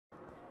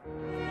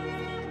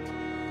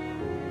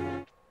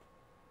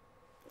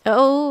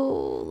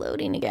Oh,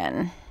 loading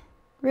again.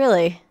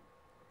 Really?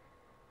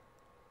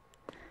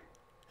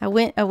 I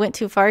went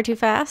too far too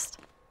fast.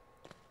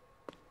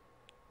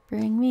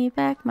 Bring me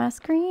back my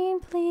screen,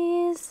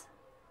 please.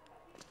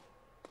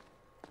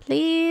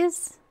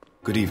 Please.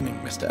 Good evening,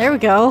 Mr. There we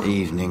go.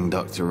 Evening,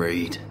 Dr.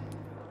 Reid.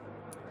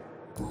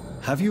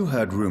 Have you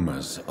heard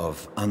rumors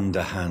of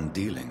underhand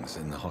dealings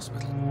in the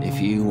hospital? If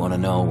you want to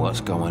know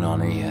what's going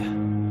on here,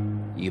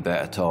 you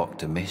better talk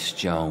to Miss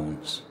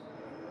Jones.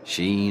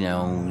 She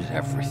knows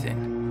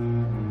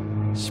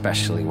everything.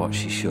 Especially what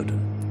she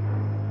shouldn't.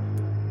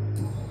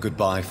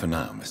 Goodbye for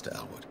now, Mr.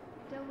 Elwood.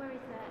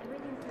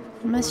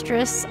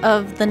 Mistress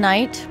of the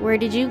night, where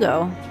did you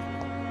go?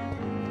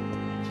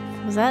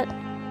 Was that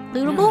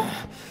lootable?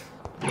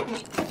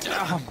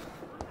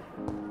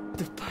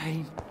 The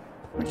pain.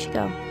 Where'd she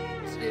go?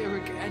 It's here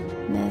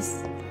again.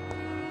 Miss.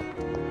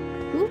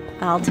 Oop,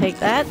 I'll take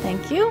that,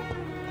 thank you.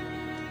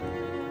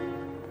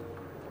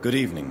 Good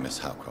evening, Miss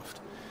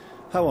Howcroft.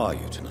 How are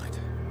you tonight?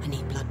 I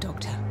need blood,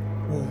 Doctor.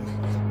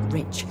 Warm,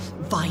 rich,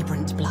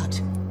 vibrant blood.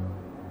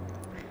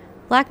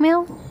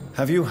 Blackmail?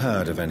 Have you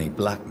heard of any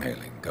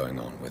blackmailing going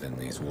on within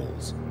these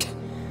walls?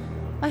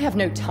 I have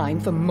no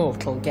time for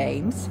mortal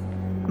games.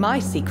 My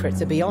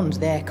secrets are beyond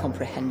their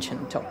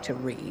comprehension, Dr.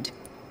 Reid.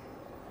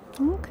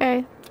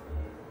 Okay.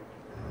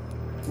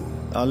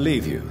 I'll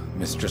leave you,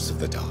 Mistress of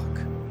the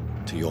Dark,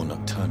 to your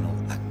nocturnal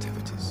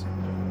activities.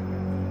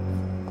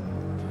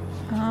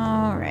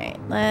 Alright,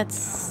 let's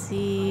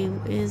see.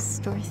 Is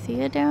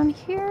Dorothea down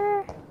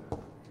here?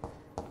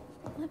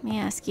 Let me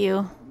ask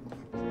you.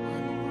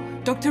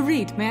 Dr.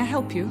 Reid, may I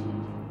help you?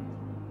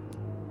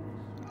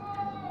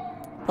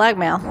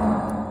 Blackmail.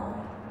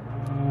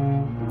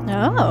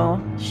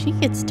 Oh, she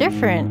gets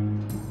different.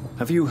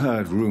 Have you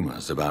heard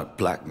rumors about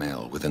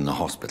blackmail within the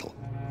hospital?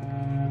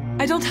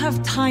 I don't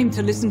have time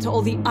to listen to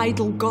all the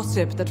idle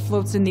gossip that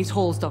floats in these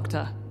halls,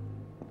 Doctor.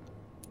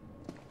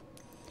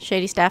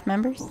 Shady staff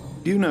members?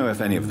 Do you know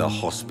if any of the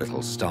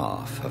hospital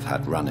staff have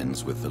had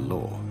run-ins with the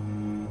law?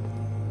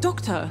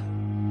 Doctor,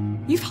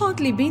 you've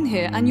hardly been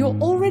here and you're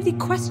already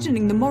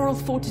questioning the moral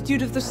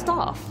fortitude of the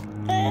staff.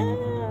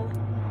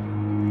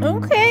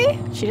 Okay,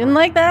 she didn't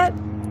like that.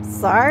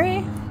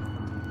 Sorry.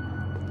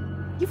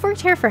 You've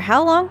worked here for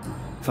how long?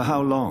 For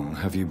how long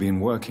have you been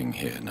working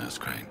here, Nurse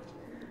Crane?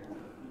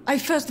 I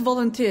first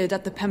volunteered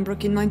at the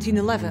Pembroke in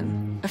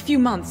 1911, a few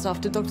months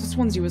after Dr.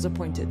 Swansea was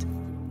appointed.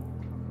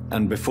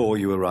 And before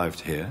you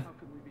arrived here?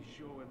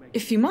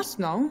 If you must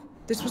know,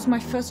 this was my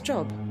first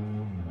job.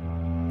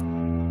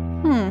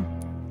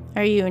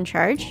 Are you in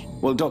charge?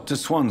 Well, Dr.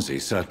 Swansea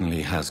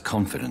certainly has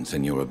confidence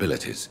in your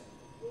abilities.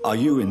 Are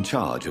you in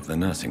charge of the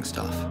nursing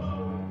staff?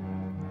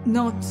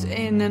 Not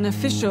in an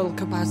official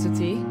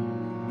capacity,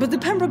 but the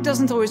Pembroke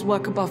doesn't always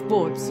work above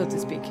board, so to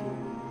speak.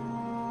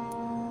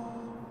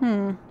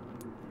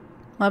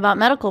 What about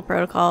medical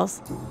protocols?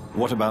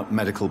 What about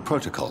medical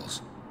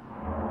protocols?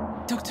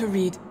 Dr.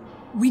 Reid,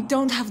 we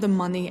don't have the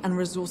money and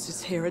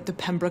resources here at the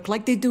Pembroke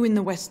like they do in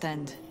the West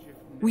End.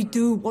 We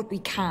do what we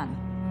can.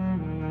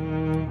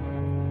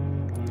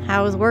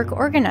 How is work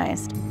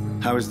organized?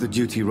 How is the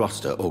duty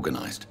roster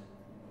organized?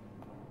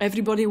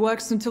 Everybody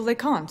works until they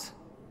can't.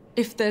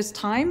 If there's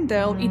time,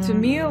 they'll eat a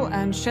meal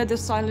and shed a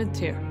silent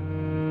tear.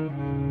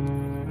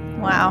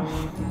 Wow.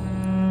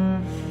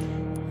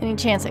 Any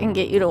chance I can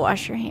get you to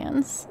wash your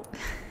hands?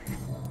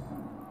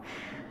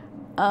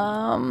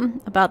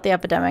 About the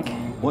epidemic.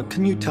 What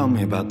can you tell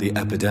me about the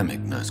epidemic,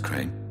 Nurse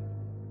Crane?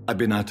 I've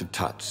been out of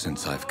touch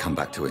since I've come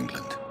back to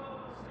England.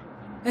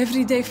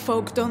 Everyday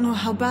folk don't know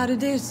how bad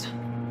it is.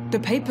 The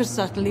papers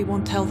certainly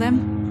won't tell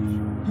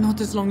them. Not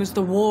as long as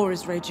the war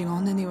is raging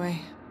on, anyway.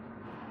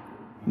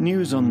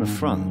 News on the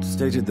front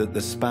stated that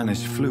the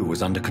Spanish flu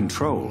was under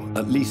control,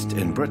 at least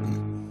in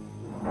Britain.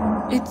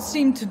 It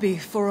seemed to be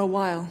for a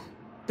while,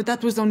 but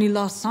that was only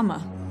last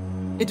summer.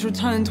 It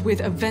returned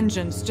with a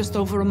vengeance just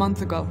over a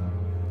month ago.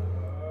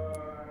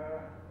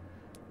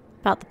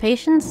 About the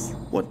patients?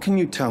 What can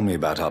you tell me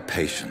about our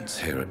patients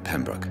here at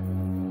Pembroke?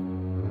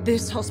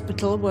 This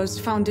hospital was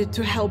founded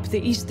to help the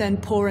East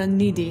End poor and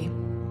needy.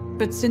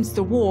 But since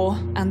the war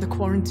and the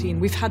quarantine,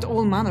 we've had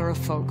all manner of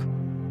folk.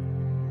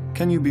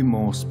 Can you be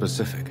more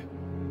specific?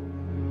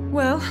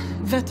 Well,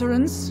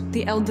 veterans,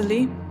 the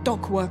elderly,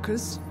 dock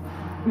workers.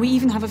 We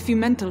even have a few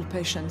mental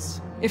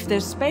patients. If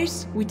there's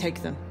space, we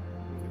take them.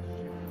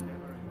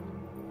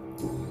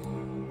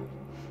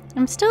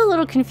 I'm still a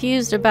little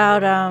confused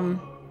about,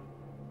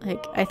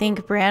 I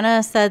think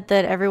Brianna said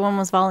that everyone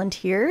was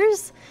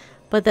volunteers,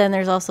 but then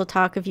there's also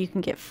talk of you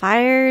can get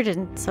fired,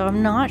 and so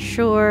I'm not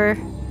sure.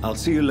 I'll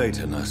see you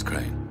later, Nurse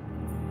Crane.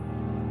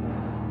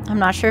 I'm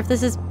not sure if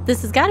this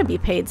has got to be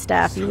paid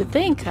staff, you would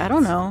think. I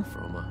don't know.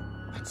 From her,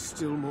 and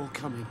still more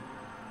coming.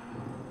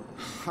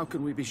 How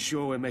can we be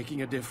sure we're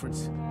making a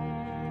difference?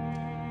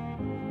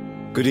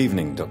 Good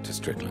evening, Dr.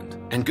 Strickland.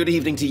 And good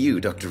evening to you,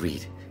 Dr.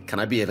 Reid. Can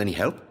I be of any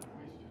help?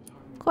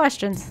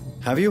 Questions?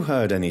 Have you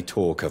heard any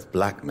talk of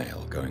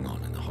blackmail going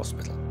on in the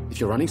hospital? If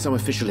you're running some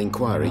official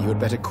inquiry, you had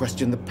better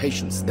question the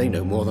patients. They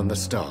know more than the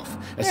staff,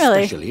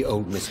 Really? especially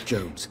old Miss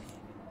Jones.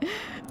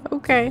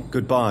 Okay.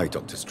 Goodbye,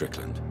 Dr.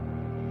 Strickland.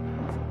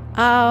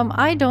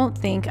 I don't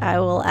think I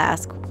will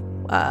ask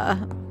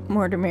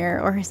Mortimer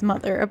or his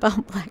mother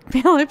about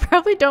blackmail. I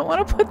probably don't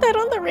want to put that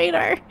on the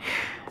radar.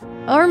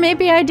 Or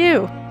maybe I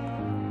do.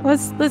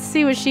 Let's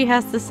see what she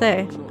has to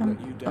say.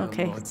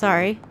 Okay,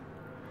 sorry.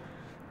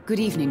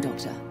 Good evening,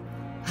 Doctor.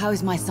 How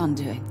is my son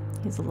doing?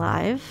 He's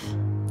alive.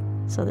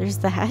 So there's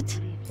that.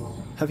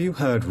 Have you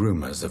heard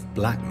rumors of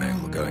blackmail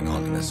going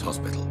on in this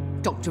hospital?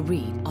 Dr.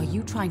 Reid, are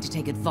you trying to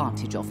take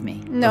advantage of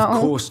me? No.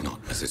 Of course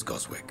not, Mrs.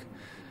 Goswick.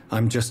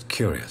 I'm just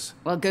curious.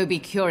 Well, go be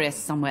curious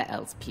somewhere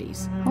else,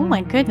 please. Oh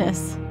my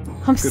goodness.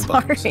 I'm Goodbye,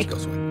 sorry. Mrs.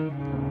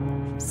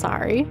 Goswick.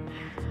 Sorry.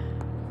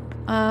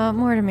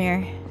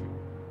 Mortimer.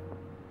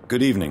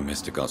 Good evening,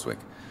 Mr. Goswick.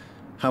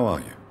 How are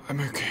you? I'm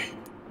okay.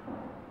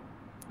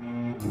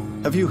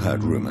 Have you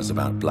heard rumors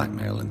about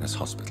blackmail in this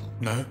hospital?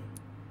 No?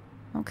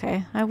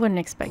 Okay, I wouldn't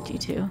expect you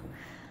to.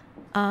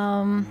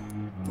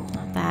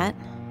 Not that.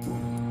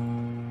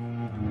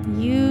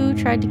 You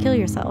tried to kill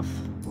yourself.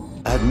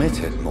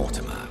 Admit it,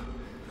 Mortimer.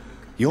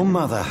 Your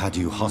mother had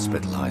you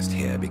hospitalized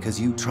here because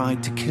you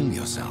tried to kill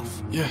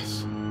yourself.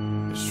 Yes,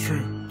 it's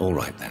true. All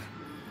right, then.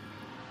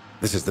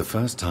 This is the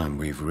first time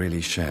we've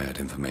really shared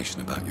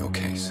information about your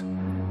case.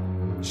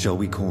 Shall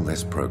we call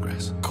this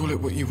progress? Call it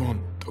what you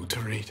want, Dr.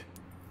 Reid.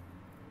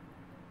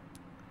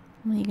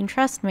 Well, you can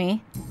trust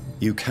me.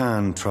 You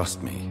can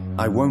trust me.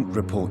 I won't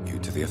report you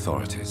to the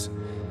authorities.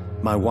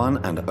 My one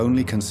and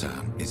only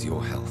concern is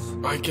your health.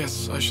 I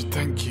guess I should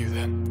thank you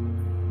then.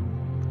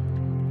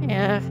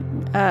 Yeah,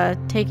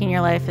 taking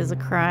your life is a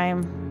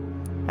crime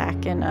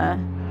back in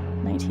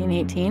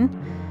 1918.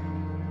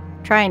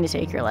 Trying to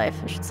take your life,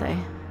 I should say.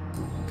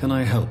 Can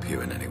I help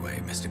you in any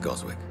way, Mr.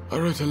 Goswick? I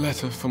wrote a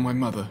letter for my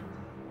mother.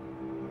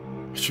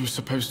 She was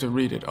supposed to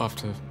read it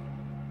after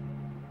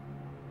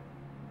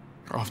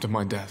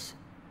my death.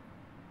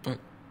 But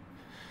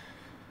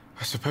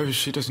I suppose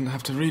she doesn't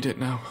have to read it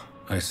now.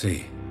 I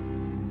see.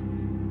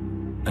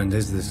 And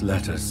is this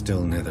letter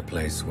still near the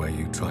place where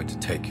you tried to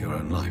take your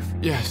own life?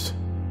 Yes.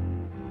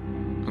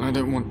 And I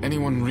don't want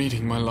anyone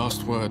reading my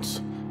last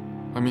words.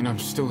 I mean, I'm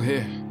still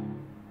here.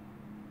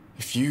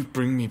 If you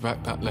bring me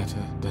back that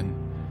letter, then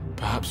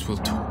perhaps we'll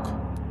talk.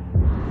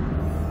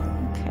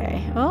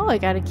 Okay. Oh, I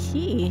got a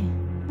key.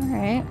 All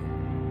right.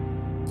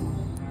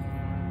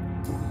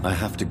 I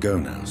have to go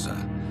now, sir.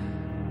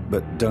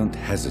 But don't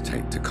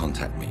hesitate to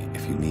contact me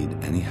if you need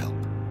any help.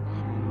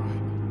 I'm all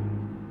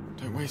right.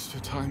 Don't waste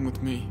your time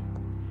with me.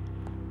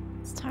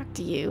 Let's talk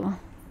to you.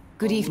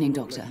 Good evening,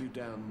 Doctor.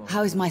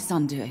 How is my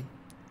son doing?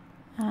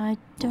 I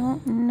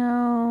don't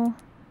know.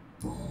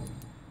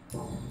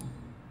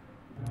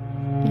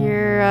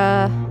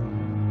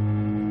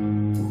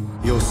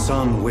 Your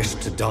son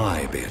wished to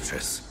die,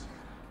 Beatrice.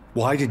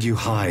 Why did you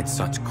hide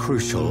such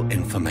crucial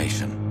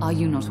information? Are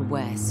you not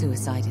aware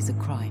suicide is a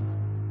crime?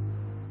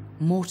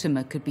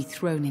 Mortimer could be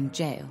thrown in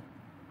jail.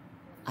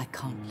 I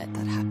can't let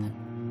that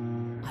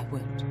happen. I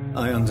won't.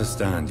 I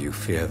understand you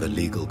fear the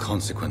legal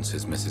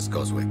consequences, Mrs.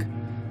 Goswick.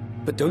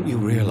 But don't you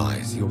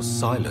realize your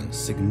silence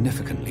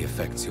significantly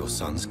affects your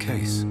son's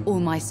case? All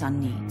my son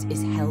needs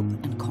is help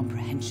and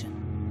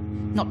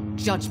comprehension. Not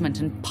judgment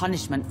and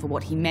punishment for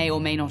what he may or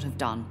may not have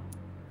done.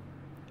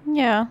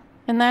 Yeah,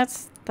 and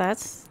that's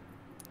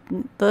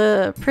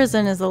the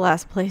prison is the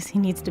last place he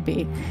needs to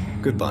be.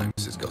 Goodbye,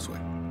 Mrs. Goswick.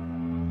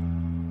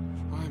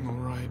 I'm all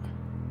right.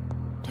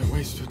 Don't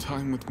waste your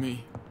time with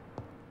me.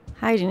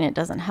 Hiding it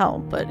doesn't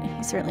help, but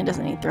he certainly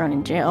doesn't need thrown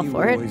in jail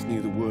for You it. always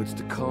knew the words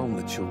to calm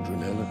the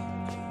children, Ellen.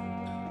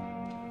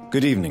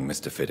 Good evening,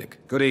 Mr. Fiddick.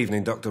 Good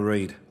evening, Dr.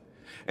 Reid.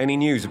 Any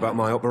news about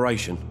my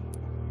operation?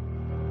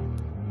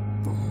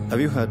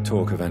 Have you heard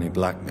talk of any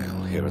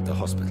blackmail here at the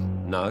hospital?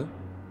 No.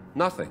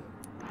 Nothing.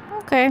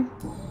 Okay.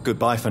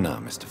 Goodbye for now,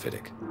 Mr.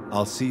 Fiddick.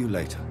 I'll see you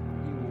later.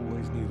 You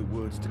always knew the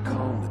words to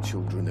calm the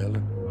children,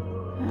 Ellen.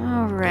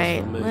 All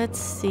right. Let's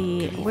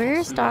see.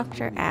 Where's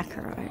Dr.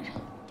 Ackroyd?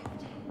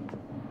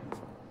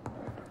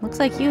 Looks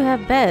like you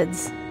have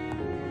beds.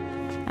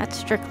 That's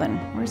Strickland.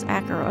 Where's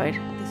Ackroyd?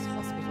 This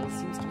hospital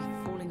seems to be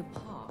falling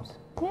apart.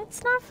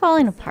 It's not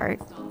falling apart.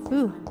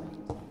 Ooh.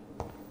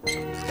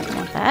 Don't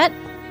want that.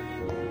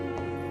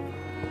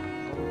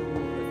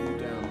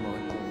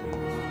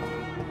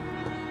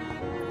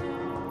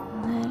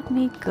 Let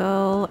me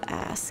go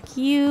ask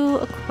you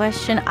a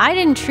question. I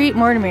didn't treat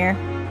Mortimer.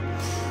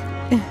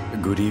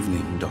 Good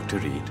evening, Dr.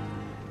 Reid.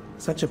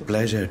 Such a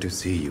pleasure to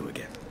see you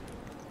again.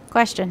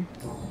 Question.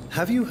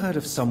 Have you heard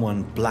of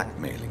someone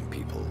blackmailing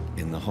people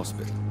in the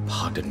hospital?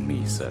 Pardon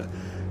me, sir,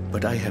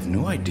 but I have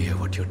no idea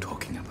what you're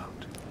talking about.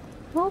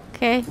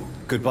 Okay.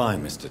 Goodbye,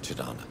 Mr.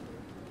 Chidana.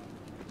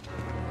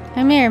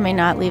 I may or may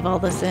not leave all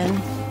this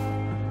in.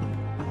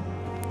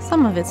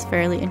 Some of it's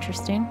fairly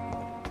interesting.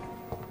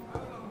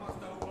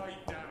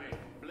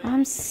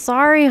 I'm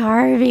sorry,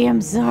 Harvey.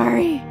 I'm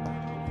sorry.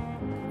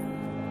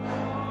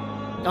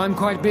 I'm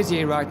quite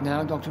busy right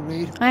now, Dr.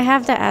 Reid. I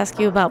have to ask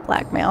you about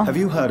blackmail. Have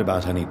you heard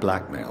about any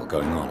blackmail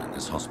going on in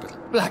this hospital?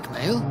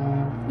 Blackmail?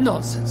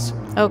 Nonsense.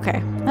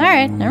 Okay.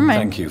 Alright, never mind.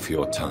 Thank you for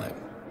your time.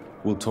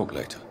 We'll talk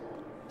later.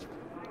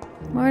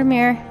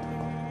 Mortimer.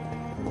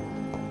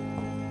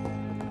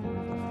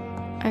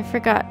 I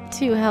forgot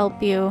to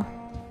help you.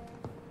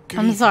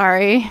 I'm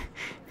sorry.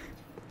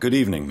 Good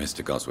evening,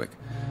 Mr. Goswick.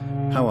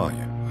 How are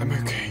you? I'm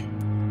okay.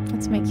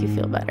 Let's make you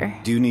feel better.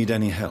 Do you need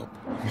any help?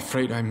 I'm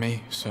afraid I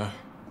may, sir.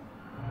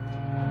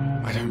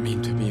 I don't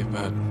mean to be a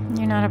burden.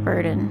 You're not a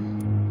burden.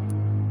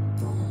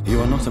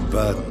 You are not a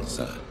burden,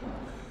 sir.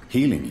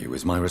 Healing you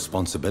is my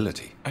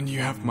responsibility. And you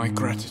have my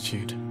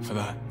gratitude for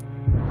that.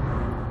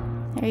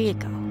 There you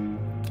go.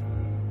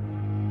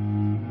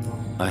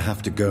 I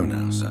have to go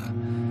now, sir.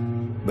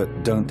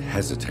 But don't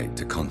hesitate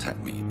to contact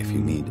me if you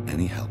need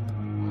any help.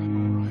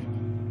 I'm all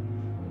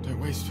right. Don't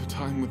waste your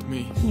time with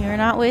me. You're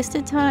not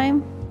wasted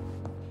time.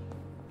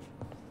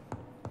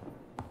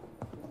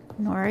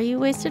 Nor are you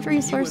wasted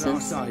resources. You on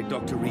our side,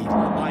 Dr. Reid.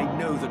 I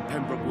know that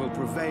Pembroke will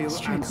prevail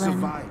and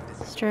survive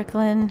this.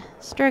 Strickland.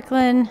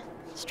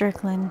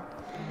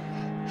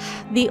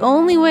 The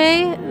only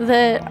way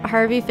that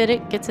Harvey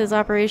Fiddick gets his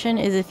operation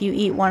is if you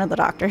eat one of the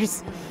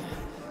doctors.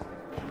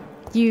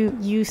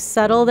 You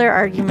settle their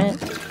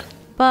argument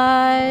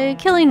by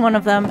killing one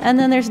of them, and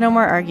then there's no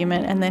more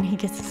argument, and then he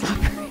gets his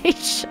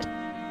operation.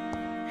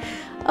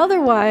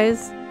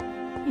 Otherwise,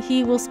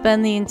 he will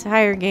spend the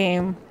entire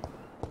game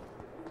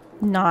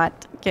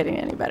not getting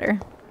any better.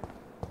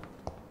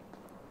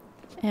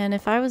 And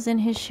if I was in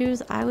his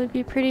shoes, I would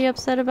be pretty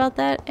upset about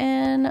that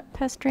and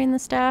pestering the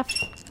staff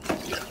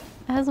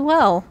as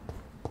well.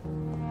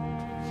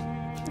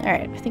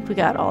 Alright, I think we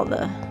got all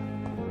the...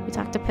 We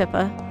talked to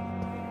Pippa.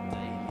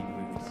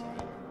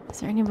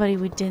 Is there anybody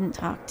we didn't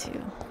talk to?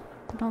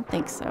 I don't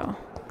think so.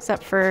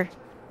 Except for...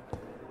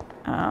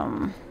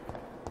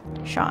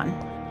 Sean.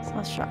 So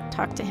let's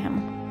talk to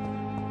him.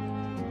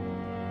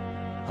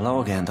 Hello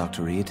again,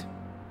 Dr. Reid.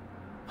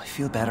 I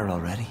feel better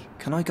already.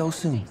 Can I go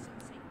soon?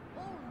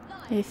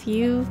 If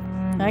you...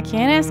 I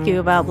can't ask you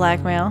about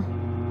blackmail.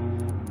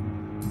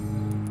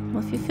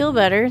 Well, if you feel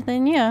better,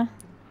 then yeah.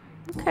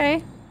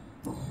 Okay.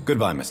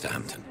 Goodbye, Mr.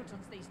 Hampton.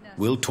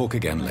 We'll talk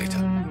again later.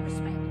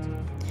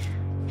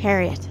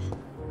 Harriet.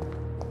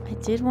 I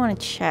did want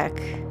to check.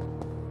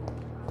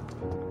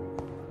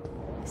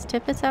 Is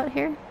Tippet's out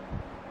here?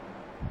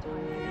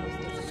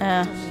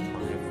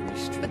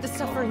 But the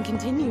suffering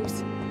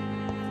continues.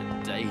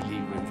 The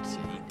daily routine.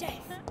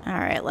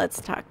 Alright,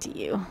 let's talk to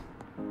you.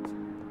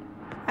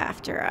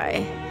 After I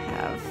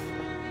have...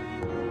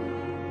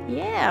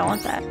 Yeah, I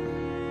want that.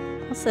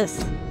 What's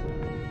this?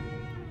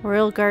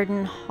 Royal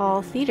Garden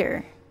Hall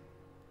Theater.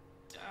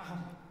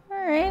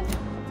 Alright.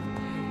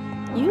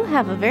 You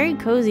have a very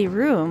cozy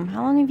room.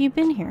 How long have you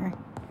been here?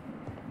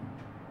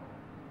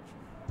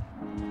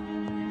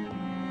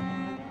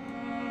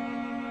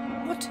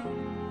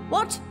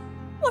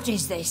 What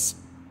is this?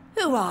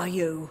 Who are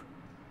you?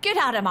 Get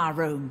out of my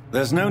room.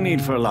 There's no need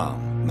for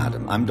alarm,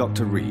 madam. I'm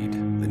Dr. Reid,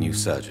 the new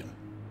surgeon.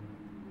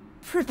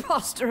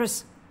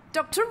 Preposterous.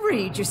 Dr.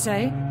 Reid, you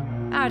say?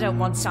 I don't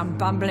want some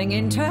bumbling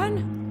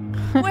intern.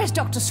 Where's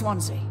Dr.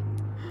 Swansea?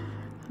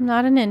 I'm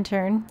not an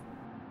intern.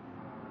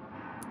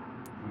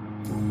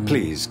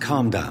 Please,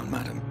 calm down,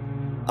 madam.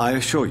 I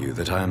assure you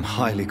that I am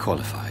highly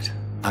qualified.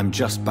 I'm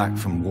just back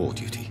from war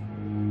duty.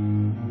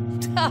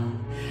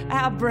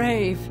 How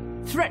brave.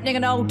 Threatening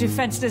an old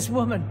defenseless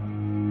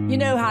woman. You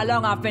know how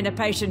long I've been a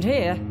patient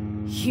here?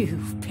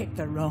 You've picked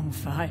the wrong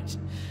fight.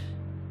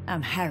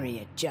 I'm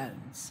Harriet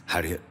Jones.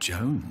 Harriet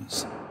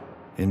Jones?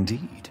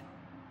 Indeed.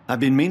 I've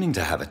been meaning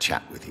to have a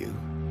chat with you.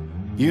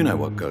 You know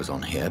what goes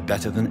on here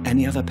better than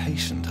any other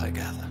patient, I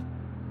gather.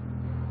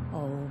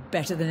 Oh,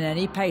 better than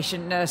any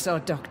patient, nurse or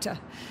doctor.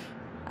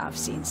 I've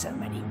seen so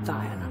many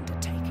vile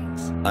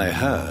undertakings. I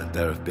heard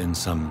there have been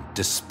some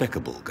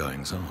despicable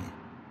goings-on.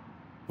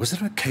 Was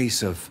there a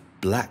case of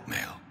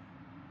blackmail?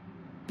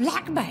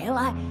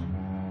 Blackmail?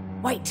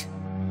 Wait.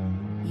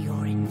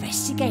 You're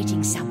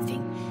investigating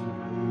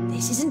something.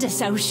 This isn't a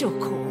social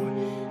call.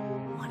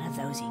 One of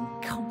those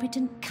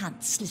incompetent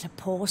cunts slit a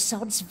poor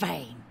sod's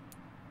vein.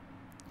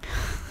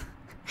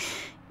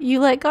 You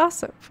like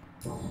gossip.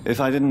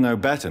 If I didn't know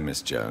better,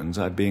 Miss Jones,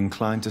 I'd be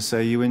inclined to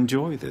say you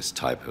enjoy this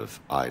type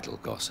of idle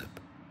gossip.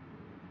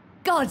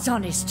 God's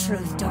honest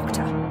truth,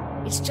 Doctor.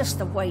 It's just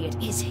the way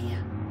it is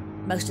here.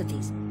 Most of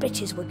these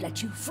bitches would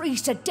let you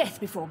freeze to death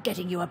before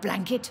getting you a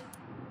blanket.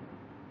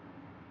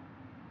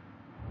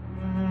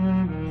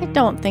 I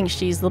don't think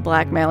she's the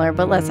blackmailer,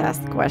 but let's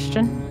ask the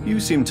question. You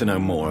seem to know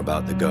more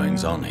about the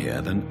goings-on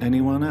here than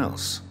anyone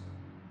else.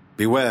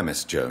 Beware,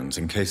 Miss Jones,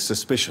 in case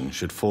suspicion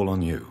should fall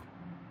on you.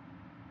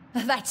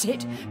 That's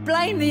it.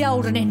 Blame the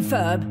old and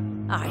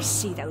infirm. I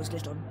see those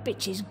little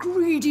bitches'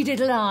 greedy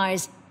little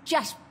eyes.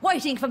 Just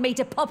waiting for me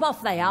to pop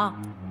off they are.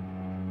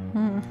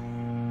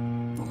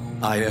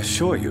 I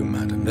assure you,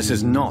 madam, this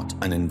is not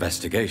an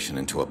investigation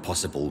into a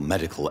possible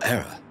medical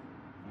error.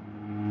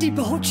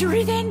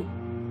 Debauchery,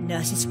 then?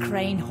 Nurses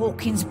Crane,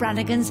 Hawkins,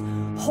 Brannigans,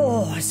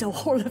 so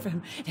all of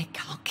them. They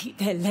can't keep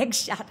their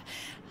legs shut.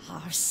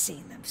 I've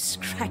seen them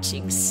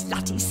scratching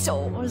slutty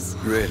sores.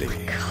 Really?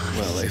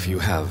 Well, if you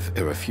have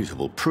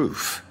irrefutable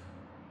proof,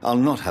 I'll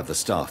not have the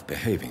staff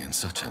behaving in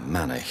such a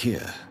manner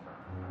here.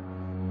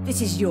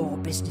 This is your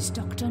business,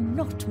 Doctor,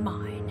 not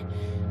mine.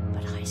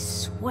 But I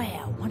swear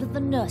one of the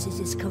nurses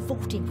is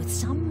cavorting with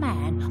some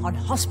man on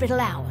hospital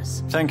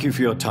hours. Thank you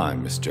for your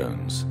time, Miss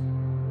Jones.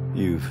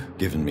 You've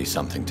given me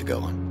something to go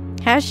on.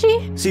 Has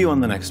she? See you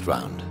on the next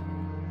round.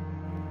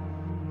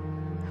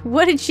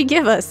 What did she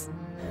give us?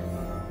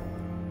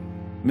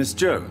 Miss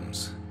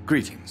Jones,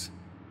 greetings.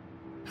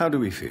 How do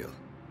we feel?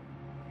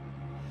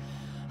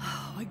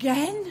 Oh,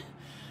 again?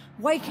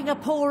 Waking a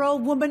poor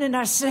old woman in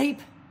her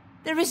sleep?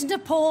 There isn't a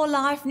poor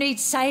life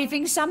needs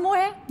saving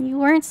somewhere? You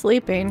weren't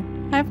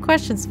sleeping. I have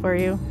questions for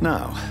you.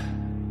 Now,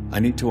 I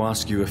need to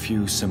ask you a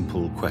few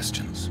simple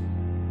questions.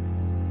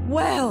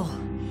 Well,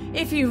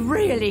 if you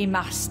really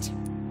must.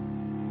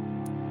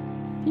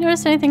 You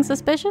noticed anything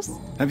suspicious?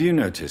 Have you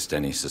noticed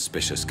any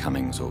suspicious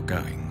comings or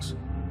goings?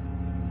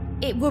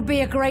 It would be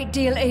a great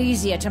deal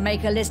easier to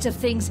make a list of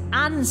things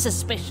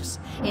unsuspicious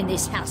in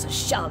this house of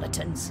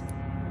charlatans.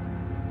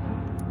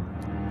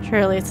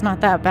 Surely it's not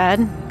that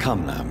bad.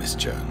 Come now, Miss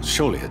Jones.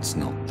 Surely it's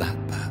not that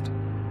bad.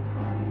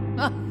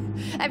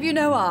 Have you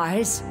no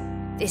eyes?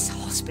 This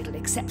hospital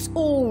accepts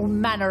all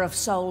manner of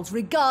souls,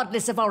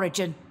 regardless of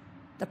origin.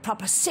 The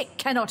proper sick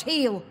cannot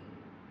heal.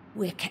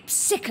 We're kept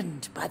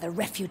sickened by the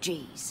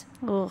refugees.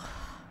 Ugh.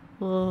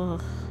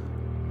 Ugh.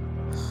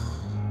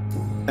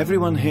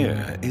 Everyone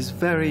here is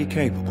very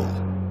capable.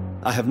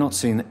 I have not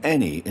seen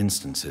any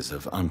instances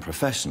of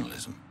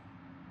unprofessionalism.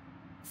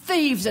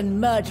 Thieves and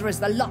murderers,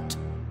 the lot.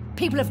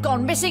 People have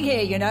gone missing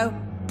here, you know.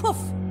 Poof,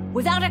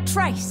 without a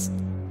trace.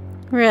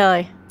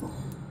 Really?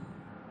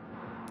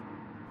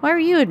 Why were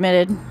you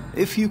admitted?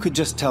 If you could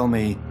just tell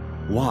me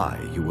why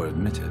you were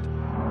admitted.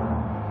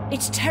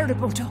 It's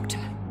terrible, Doctor.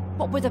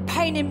 What with a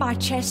pain in my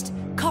chest,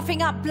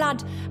 coughing up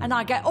blood, and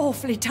I get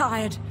awfully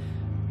tired.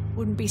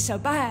 Wouldn't be so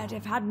bad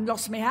if I hadn't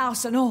lost my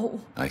house and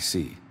all. I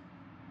see.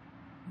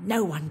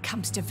 No one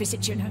comes to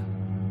visit, you know.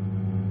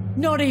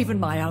 Not even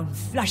my own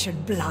flesh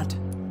and blood.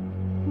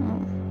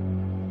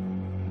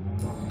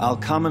 I'll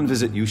come and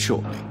visit you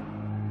shortly.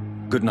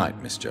 Good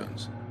night, Miss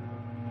Jones.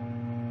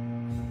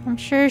 I'm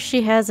sure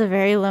she has a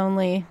very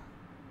lonely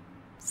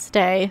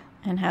stay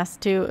and has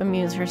to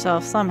amuse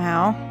herself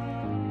somehow.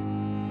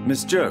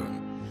 Miss Jones.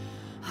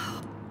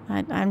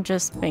 I'm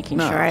just making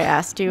sure I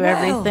asked you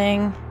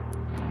everything.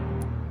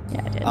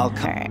 Yeah, I did. I'll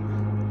come.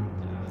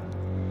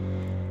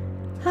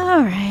 Alright.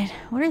 Alright.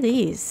 What are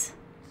these?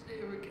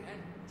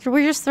 So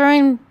we're just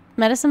throwing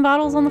medicine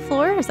bottles on the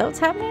floor? Is that what's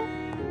happening?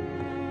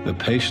 The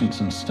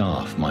patients and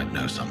staff might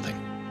know something.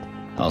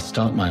 I'll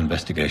start my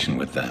investigation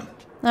with them.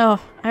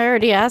 Oh, I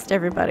already asked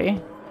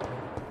everybody.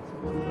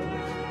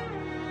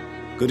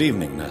 Good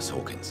evening, Nurse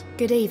Hawkins.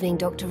 Good evening,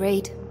 Dr.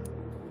 Reid.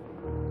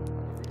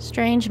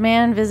 Strange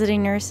man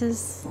visiting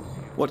nurses.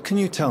 What can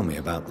you tell me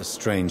about the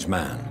strange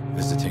man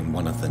visiting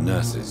one of the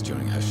nurses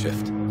during her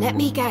shift? Let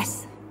me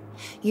guess.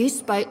 You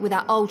spoke with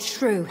that old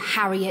shrew,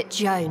 Harriet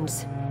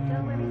Jones.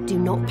 Do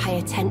not pay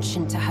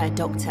attention to her,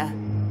 Doctor.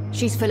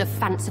 She's full of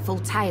fanciful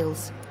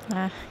tales.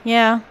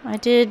 Yeah, I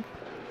did.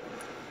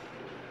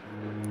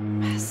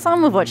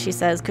 Some of what she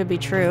says could be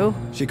true.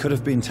 She could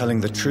have been telling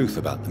the truth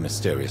about the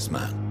mysterious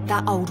man.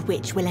 That old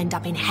witch will end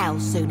up in hell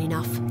soon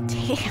enough.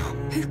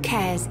 Damn. Who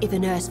cares if a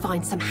nurse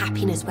finds some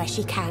happiness where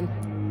she can?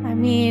 I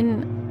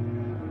mean...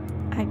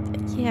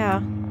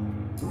 yeah.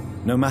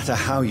 No matter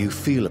how you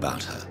feel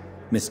about her,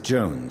 Miss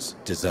Jones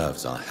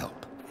deserves our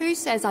help. Who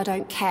says I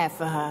don't care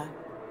for her?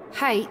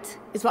 Hate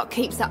is what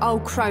keeps that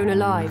old crone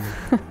alive.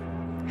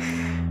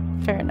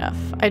 Fair enough.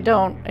 I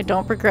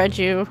don't begrudge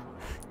you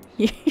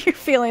your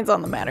feelings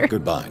on the matter.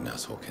 Goodbye,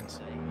 Nurse Hawkins.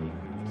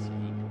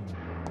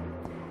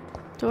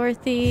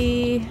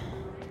 Dorothy...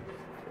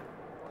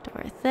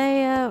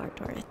 Dorothea or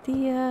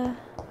Dorothea...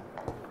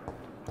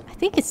 I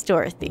think it's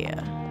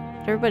Dorothea.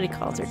 Everybody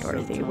calls her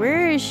Dorothy.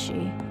 Where is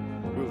she?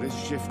 Will this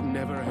shift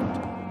never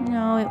end?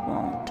 No, it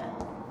won't.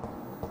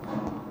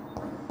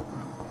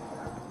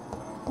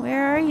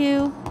 Where are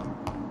you?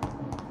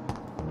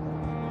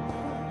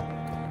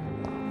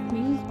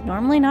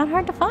 Normally not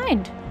hard to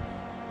find.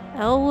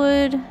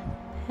 Elwood,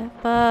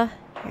 Pippa,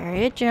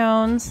 Harriet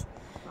Jones.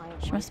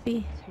 She must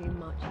be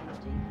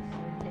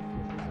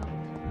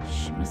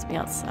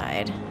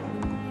outside.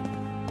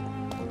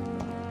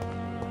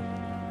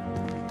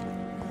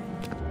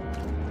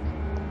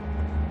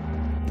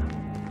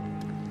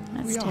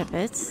 That's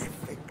Tippet's.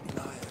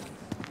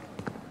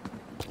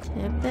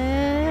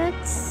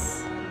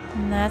 Tippet's.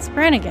 And that's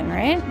Brannigan,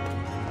 right?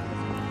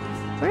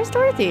 Where's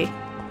Dorothy?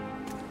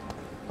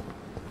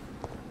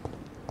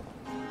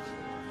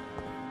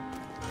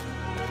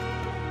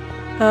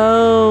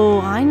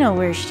 Oh, I know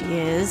where she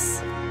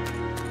is.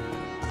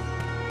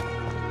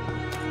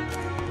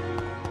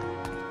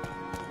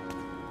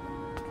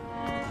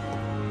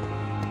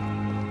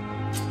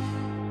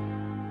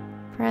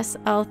 Press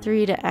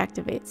L3 to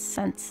activate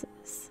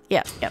senses.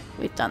 Yep,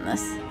 we've done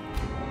this.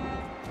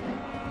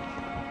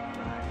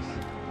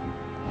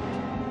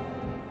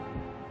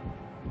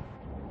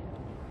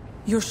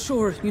 You're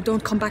sure you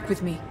don't come back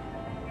with me?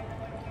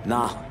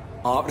 Nah,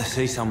 I have to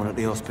see someone at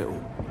the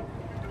hospital.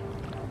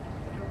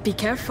 Be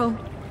careful.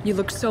 You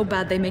look so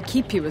bad they may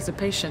keep you as a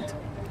patient.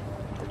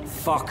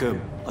 Fuck 'em.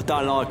 I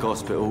don't like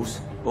hospitals.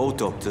 Or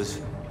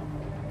doctors.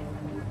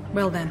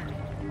 Well then,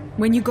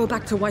 when you go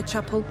back to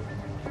Whitechapel,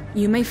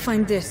 you may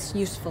find this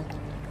useful.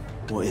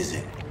 What is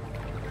it?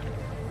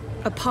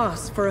 A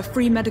pass for a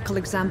free medical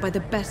exam by the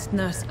best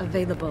nurse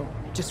available.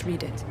 Just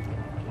read it.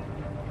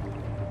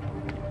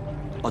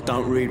 I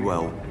don't read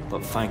well,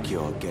 but thank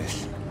you, I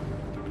guess.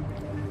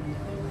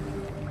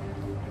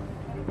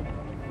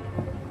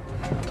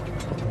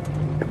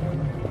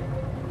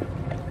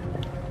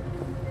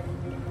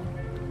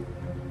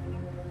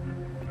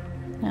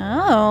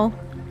 Oh.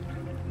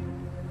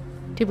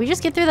 Did we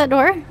just get through that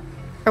door?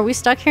 Are we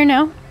stuck here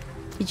now?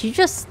 Did you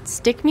just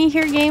stick me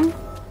here, game?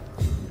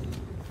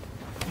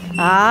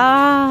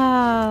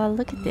 Ah,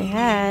 look at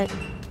that.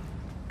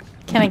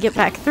 Can I get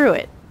back through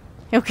it?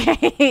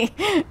 Okay.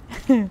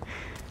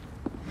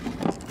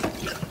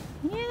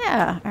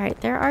 Yeah, alright,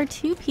 there are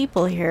 2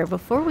 people here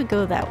before we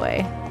go that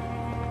way.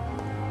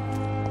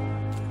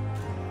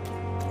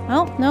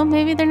 Oh, no,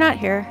 maybe they're not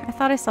here. I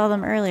thought I saw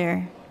them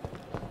earlier.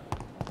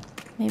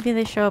 Maybe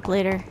they show up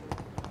later.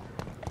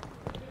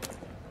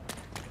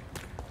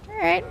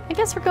 Alright, I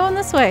guess we're going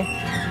this way.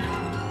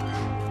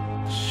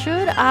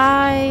 Should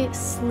I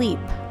sleep?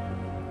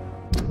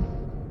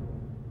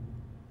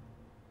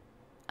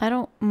 I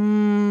don't...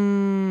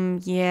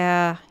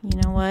 yeah, you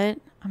know what?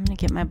 I'm gonna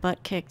get my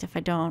butt kicked if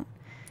I don't.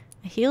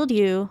 I healed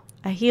you,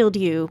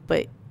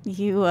 but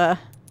you,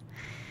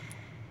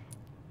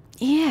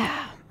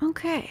 yeah,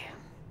 okay.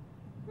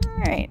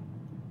 Alright.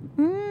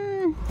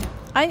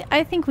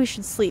 I think we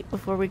should sleep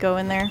before we go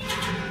in there.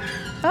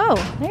 Oh,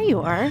 there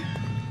you are.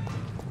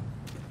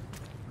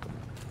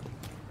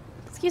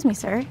 Excuse me,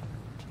 sir.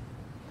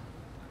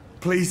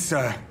 Please,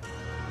 sir.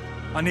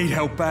 I need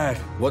help bad.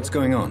 What's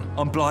going on?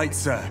 I'm Blight,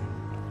 sir.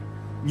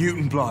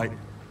 Newton Blight.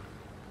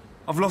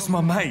 I've lost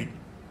my mate.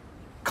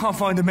 Can't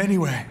find him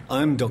anywhere.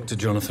 I'm Dr.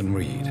 Jonathan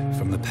Reid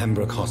from the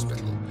Pembroke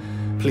Hospital.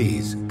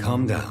 Please,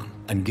 calm down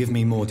and give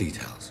me more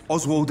details.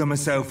 Oswald and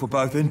myself were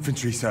both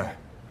infantry, sir.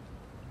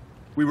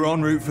 We were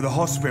en route for the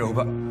hospital,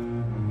 but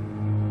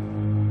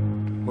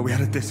we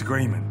had a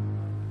disagreement.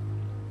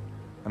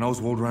 And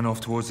Oswald ran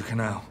off towards the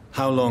canal.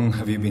 How long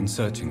have you been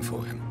searching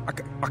for him?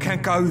 I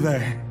can't go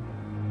there.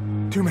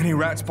 Too many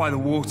rats by the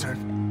water.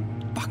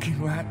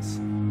 Fucking rats.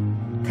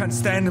 Can't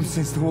stand them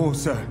since the war,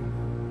 sir.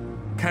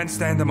 Can't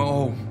stand them at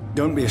all.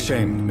 Don't be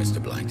ashamed,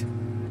 Mr. Blight.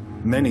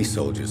 Many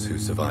soldiers who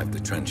survived the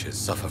trenches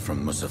suffer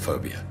from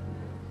musophobia.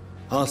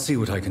 I'll see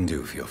what I can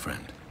do for your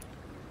friend.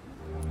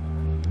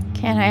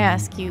 Can I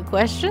ask you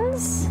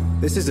questions?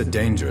 This is a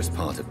dangerous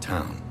part of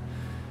town.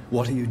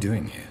 What are you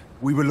doing here?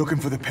 We were looking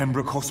for the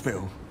Pembroke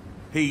Hospital.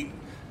 We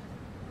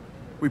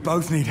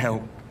both need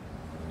help.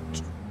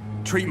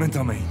 Treatment,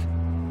 I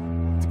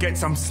mean. To get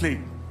some sleep.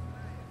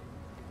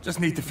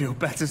 Just need to feel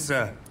better,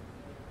 sir.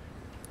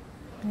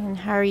 And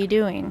how are you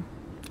doing?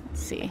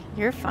 Let's see.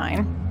 You're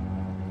fine.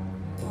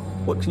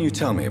 What can you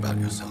tell me about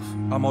yourself?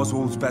 I'm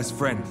Oswald's best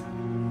friend.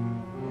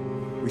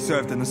 We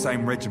served in the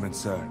same regiment,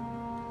 sir.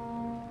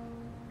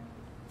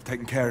 We've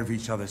taken care of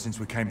each other since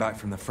we came back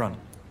from the front.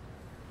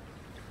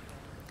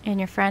 And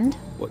your friend?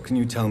 What can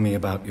you tell me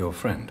about your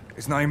friend?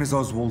 His name is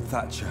Oswald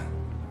Thatcher.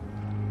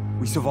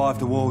 We survived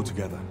the war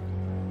together.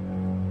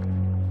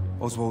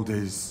 Oswald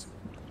is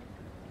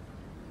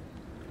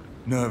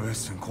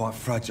nervous and quite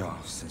fragile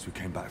since we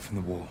came back from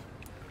the war.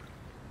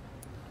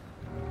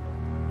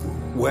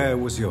 Where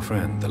was your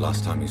friend the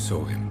last time you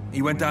saw him?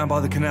 He went down by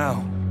the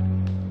canal.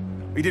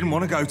 He didn't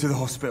want to go to the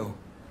hospital.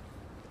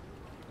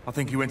 I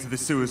think he went to the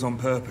sewers on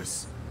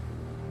purpose.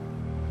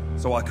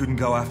 So I couldn't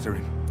go after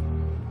him.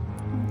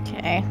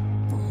 Okay.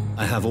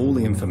 I have all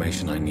the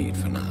information I need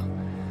for now.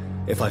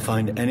 If I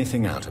find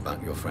anything out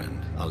about your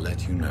friend, I'll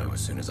let you know as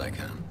soon as I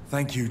can.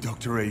 Thank you,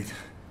 Dr. Reid.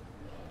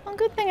 Well,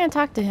 good thing I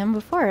talked to him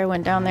before I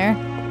went down there.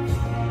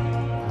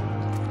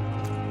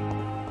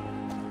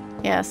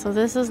 Yeah, so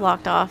this is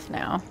locked off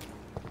now.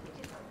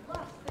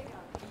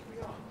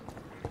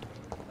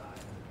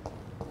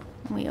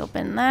 We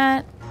open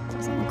that.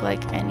 Doesn't look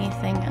like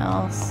anything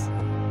else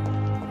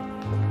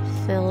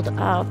filled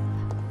up.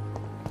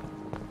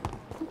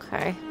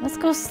 Okay, let's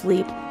go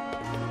sleep.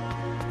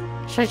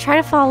 Should I try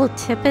to follow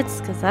Tippet's?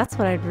 Because that's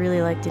what I'd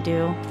really like to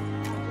do.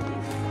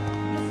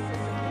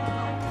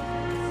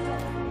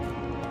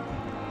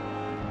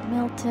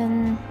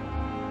 Milton.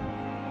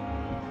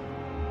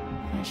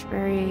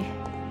 Ashbury.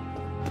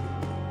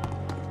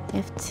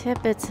 If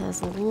Tippet's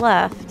has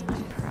left,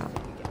 I'm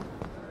probably...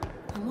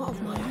 A lot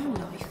of my own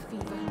life.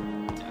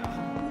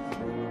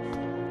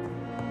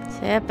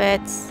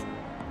 Tippet's.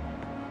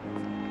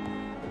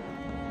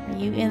 Are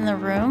you in the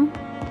room?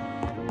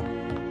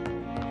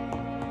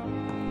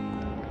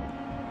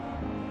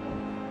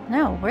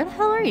 No, where the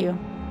hell are you?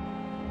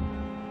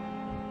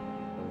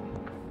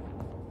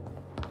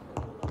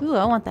 Ooh,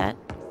 I want that.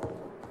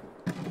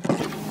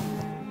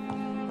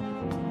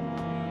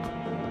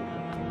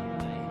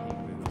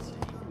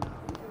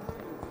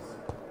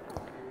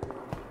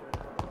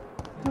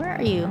 Where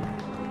are you?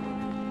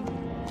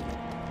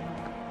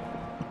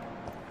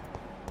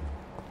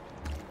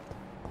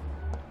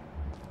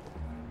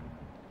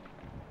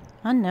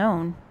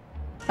 Unknown.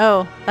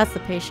 Oh, that's the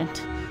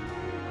patient.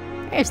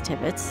 There's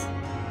Tippets.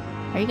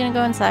 Are you gonna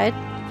go inside?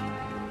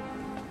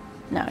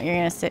 No, you're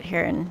gonna sit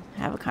here and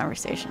have a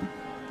conversation.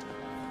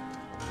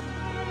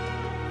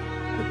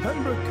 The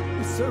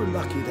Pembroke is so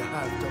lucky to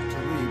have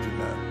Dr. Reid, you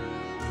know.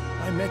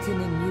 I met him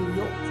in New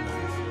York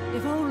once.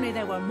 If only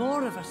there were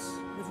more of us,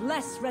 with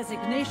less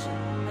resignation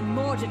and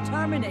more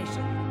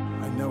determination.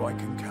 I know I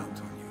can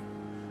count on you.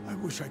 I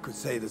wish I could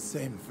say the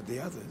same for the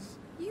others.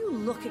 You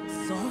look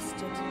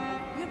exhausted.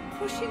 You're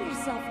pushing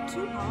yourself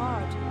too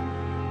hard.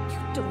 You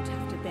don't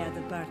have to bear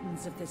the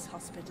burdens of this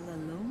hospital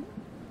alone.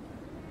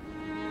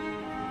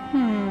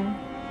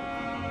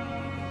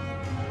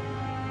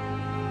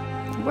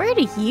 Where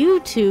do you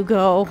two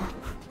go?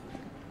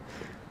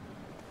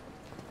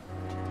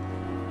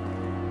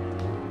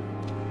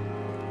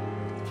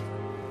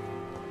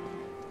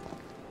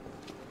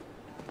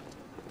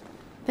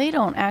 They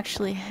don't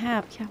actually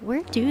have... Yeah,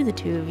 where do the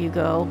two of you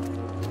go?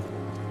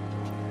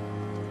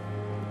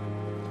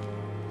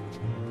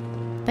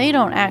 They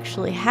don't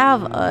actually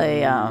have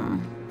a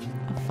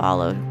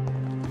follow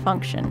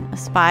function, a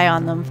spy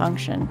on them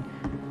function.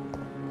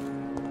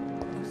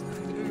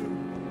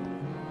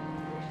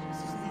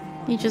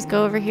 You just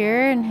go over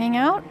here and hang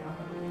out?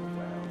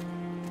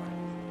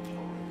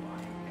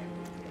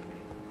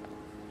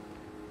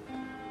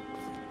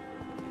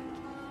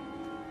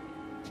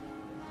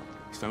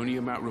 It's only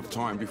a matter of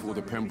time before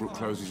the Pembroke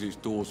closes its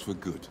doors for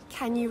good.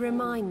 Can you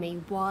remind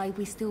me why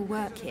we still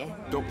work here?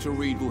 Dr.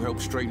 Reid will help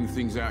straighten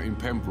things out in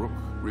Pembroke,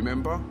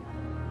 remember?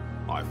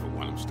 I, for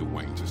one, am still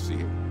waiting to see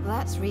it. Well,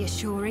 that's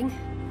reassuring.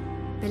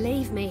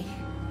 Believe me,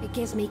 it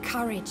gives me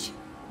courage.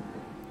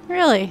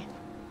 Really?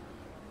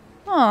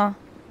 Aw.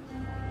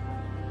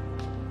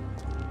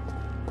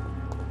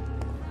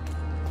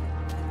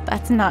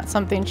 That's not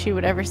something she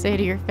would ever say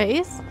to your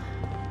face.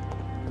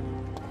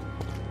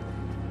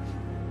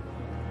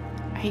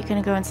 Are you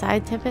gonna go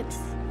inside, Tippets?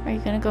 Are you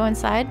gonna go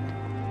inside?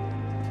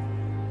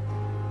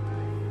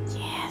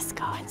 Yes,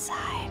 go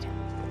inside.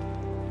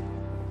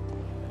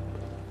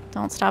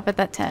 Don't stop at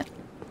that tent.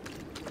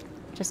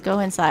 Just go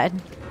inside.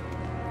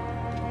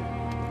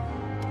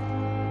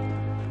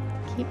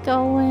 Keep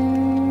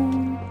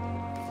going.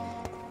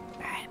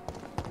 Alright.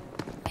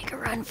 Make a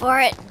run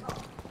for it.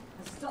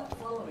 Stop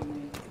following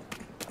me.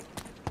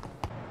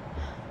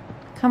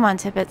 Come on,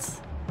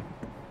 Tippets.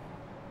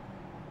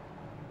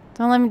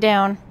 Don't let me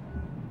down.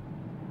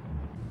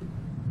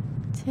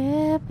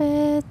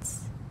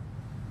 Tippets.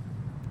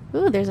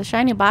 Ooh, there's a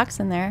shiny box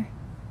in there.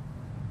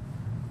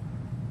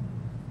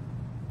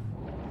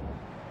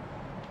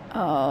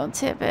 Oh,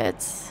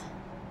 Tippets.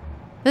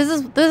 This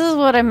is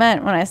what I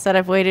meant when I said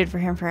I've waited for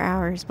him for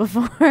hours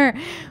before.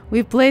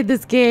 We've played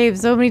this game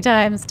so many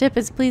times.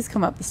 Tippets, please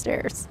come up the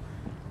stairs.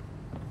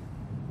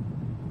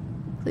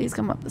 Please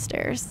come up the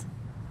stairs.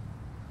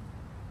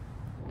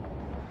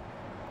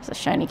 There's a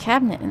shiny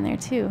cabinet in there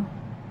too.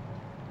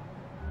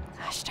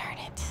 Gosh darn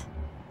it.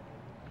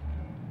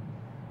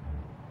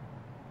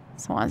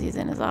 Swansea's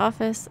in his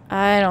office.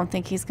 I don't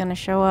think he's gonna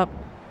show up.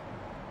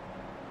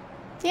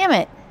 Damn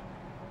it.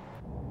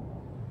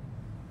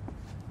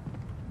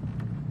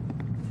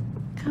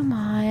 Come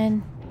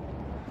on.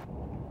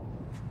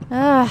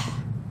 Ugh.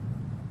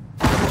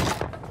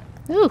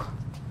 Ooh.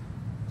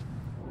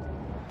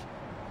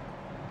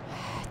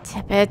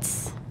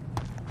 Tippets.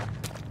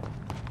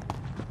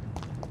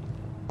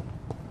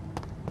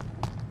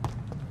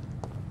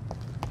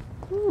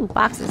 Ooh,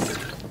 boxes.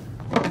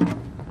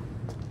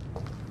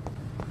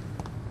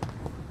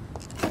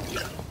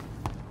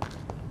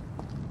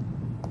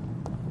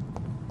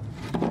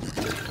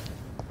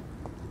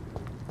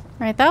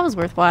 Alright, that was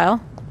worthwhile.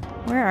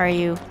 Where are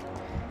you?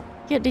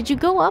 Yeah, did you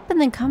go up and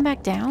then come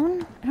back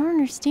down? I don't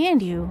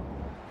understand you.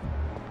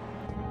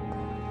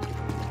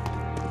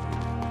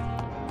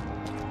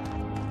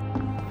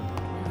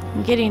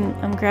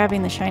 I'm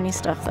grabbing the shiny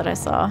stuff that I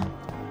saw.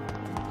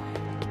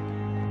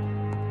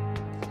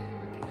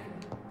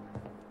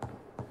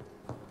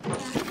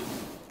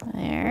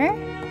 There.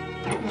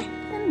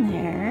 And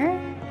there.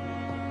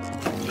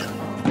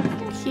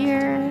 And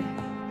here.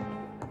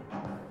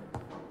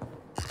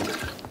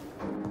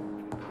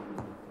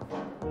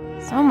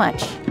 So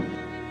much.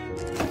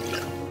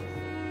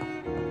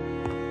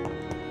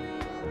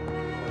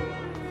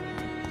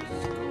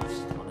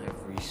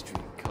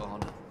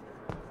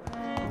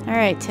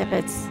 Alright,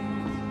 Tippets.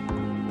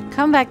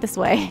 Come back this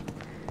way.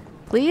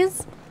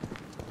 Please?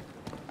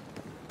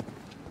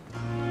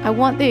 I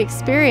want the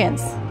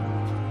experience.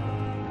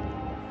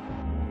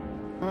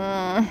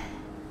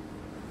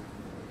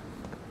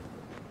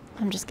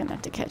 I'm just gonna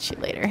have to catch you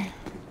later.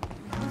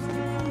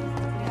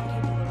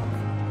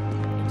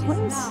 What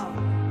is...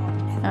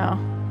 Oh.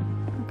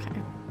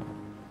 Okay.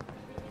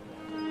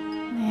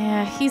 Yeah,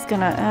 He's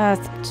gonna,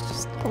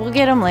 we'll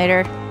get him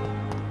later.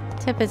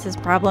 Tippet is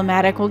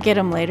problematic. We'll get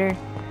him later.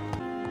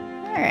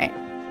 Alright.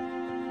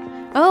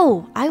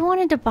 Oh, I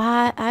wanted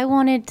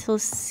to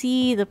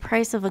see the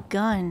price of a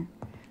gun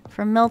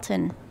from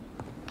Milton.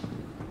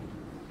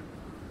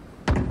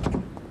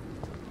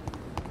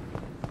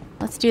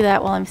 Let's do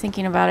that while I'm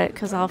thinking about it,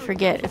 because I'll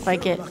forget if I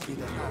get... Lucky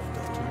to have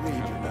Dr. Reid,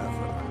 you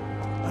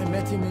know. I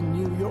met him in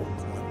New York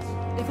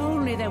once. If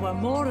only there were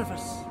more of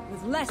us,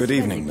 with less Good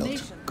evening,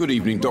 Milton. Good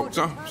evening,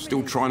 Doctor.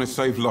 Still trying to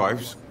save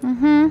lives?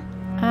 Your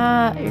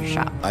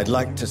shop. I'd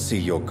like to see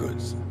your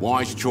goods.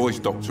 Wise choice,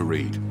 Dr.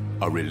 Reid.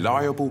 A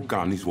reliable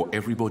gun is what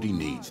everybody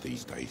needs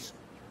these days.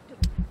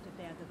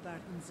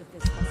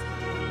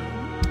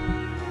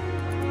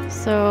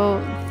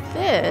 So,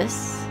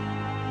 this...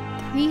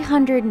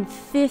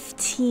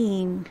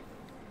 315.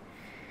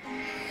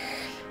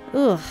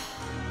 Ugh,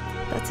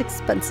 that's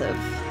expensive.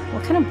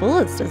 What kind of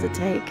bullets does it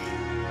take?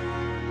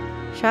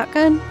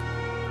 Shotgun?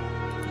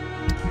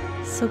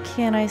 So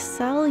can I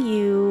sell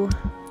you...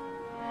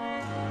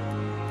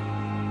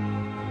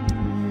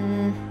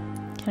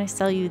 can I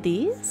sell you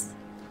these?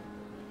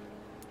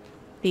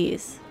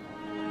 These.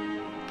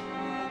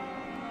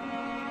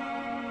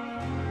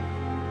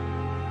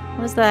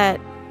 What is that?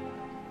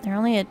 They're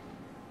only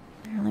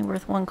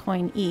worth 1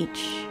 coin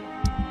each.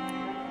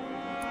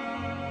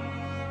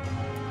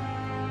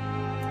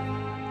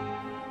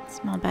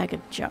 Small bag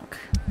of junk.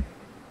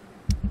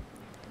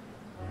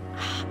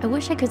 I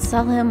wish I could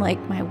sell him like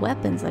my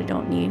weapons I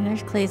don't need.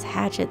 There's Clay's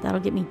hatchet. That'll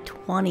get me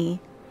 20.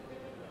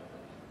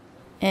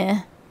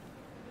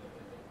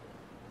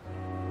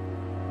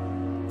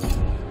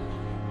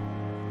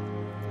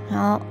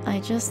 Well,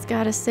 I just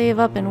gotta save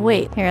up and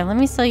wait. Here, let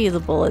me sell you the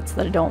bullets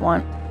that I don't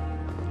want.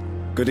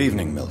 Good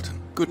evening, Milton.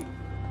 Good.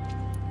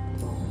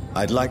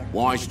 I'd like...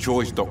 Wise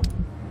choice, Doc.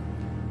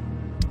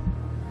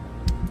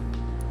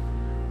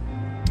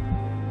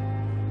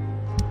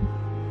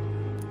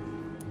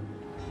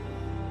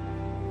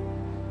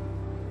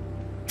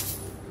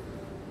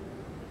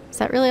 Is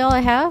that really all I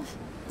have?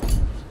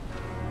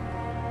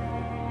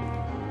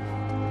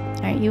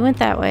 Alright, you went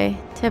that way.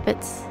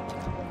 Tippets.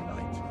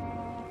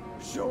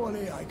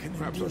 Surely I can.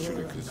 Perhaps I should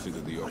have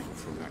considered the offer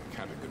from that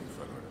Cadogan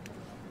fellow.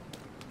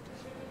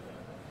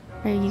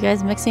 Are you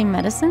guys mixing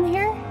medicine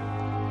here?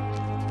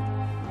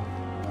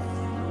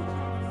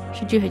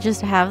 Should you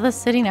just have this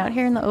sitting out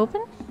here in the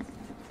open?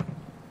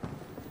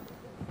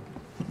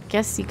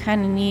 Guess you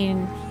kind of need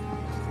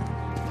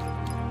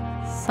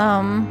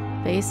some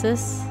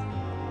basis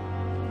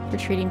for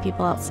treating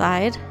people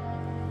outside.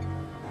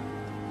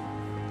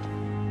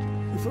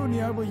 If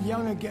only I were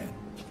young again.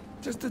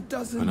 Just a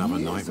dozen Another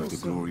years night or with the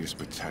so. glorious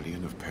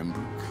battalion of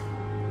Pembroke.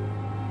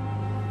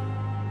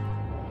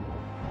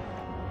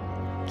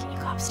 Can you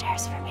go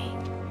upstairs for me?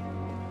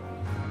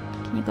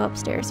 Can you go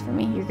upstairs for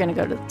me? You're gonna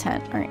go to the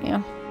tent, aren't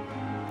you?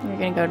 You're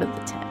gonna go to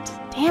the tent.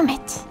 Damn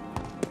it!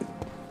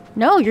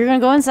 No, you're gonna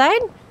go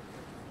inside?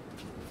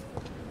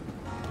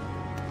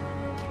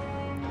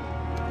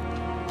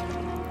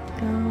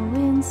 Go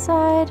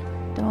inside.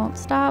 Don't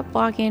stop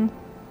walking.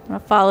 I'm gonna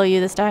follow you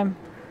this time.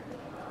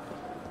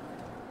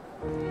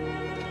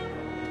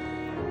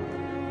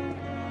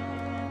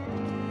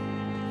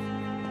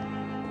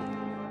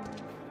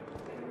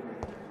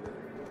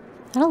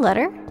 Is that a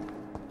letter?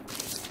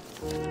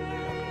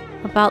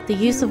 About the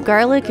use of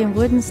garlic and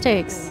wooden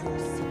stakes.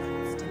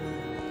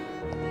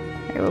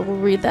 Here, we'll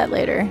read that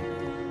later.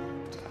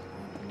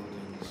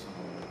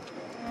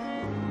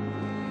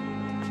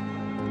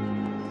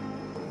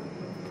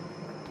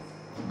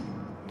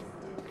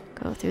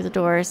 Go through the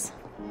doors.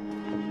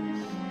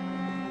 I'm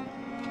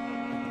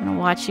gonna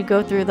watch you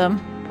go through them.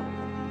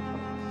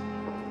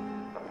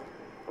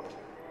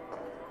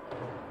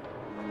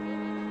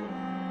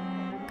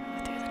 Go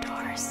through the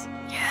doors.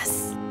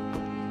 Yes!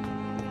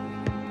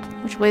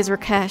 Which way's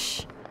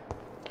Rakesh?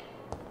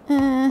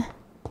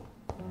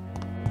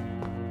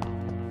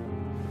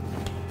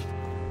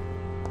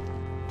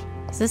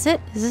 Is this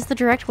it? Is this the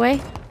direct way?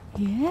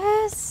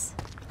 Yes!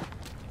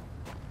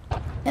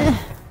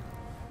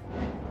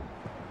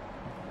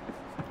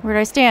 Where do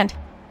I stand?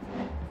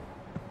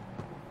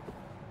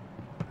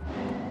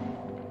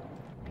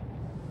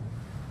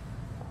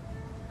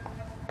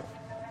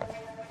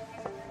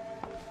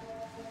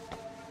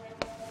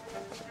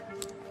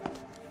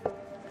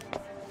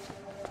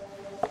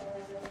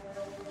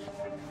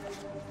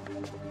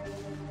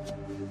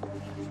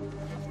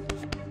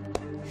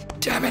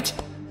 Damn it!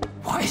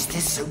 Why is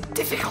this so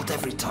difficult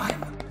every time?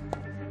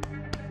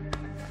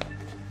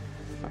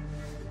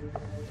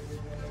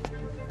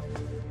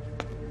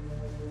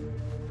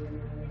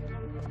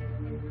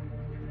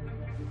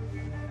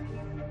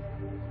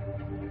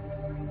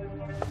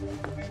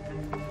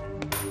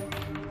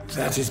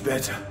 That is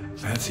better.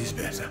 That is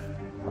better.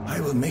 I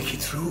will make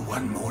it through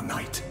one more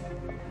night.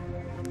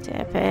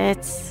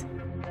 Tippets.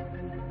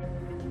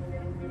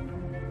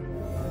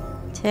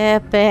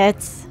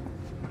 Tippets.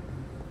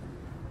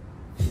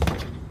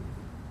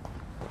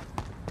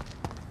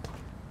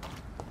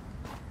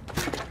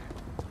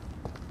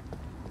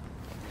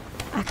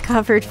 I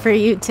covered for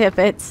you,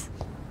 Tippet.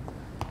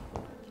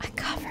 I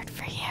covered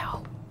for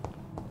you.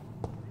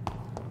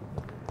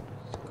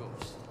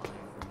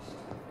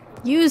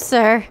 You,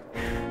 sir.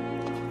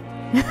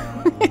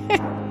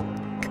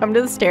 Come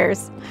to the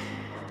stairs.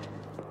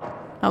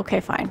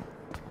 Okay, fine.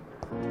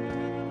 I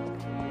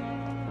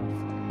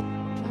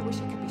wish I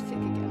could be sick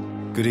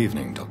again. Good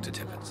evening, Dr.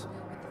 Tippet.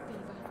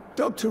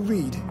 Dr.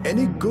 Reid,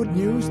 any good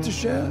news to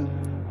share?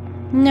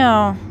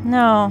 No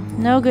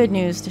good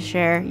news to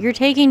share. You're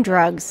taking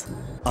drugs.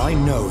 I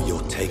know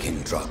you're taking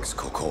drugs,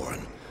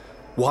 Corcoran.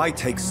 Why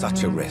take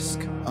such a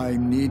risk? I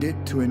need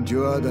it to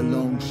endure the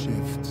long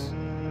shifts.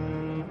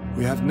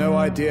 We have no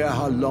idea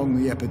how long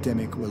the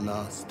epidemic will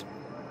last.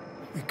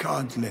 We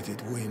can't let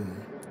it win.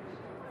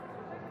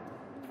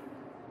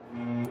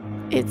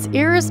 It's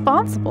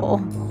irresponsible.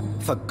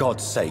 For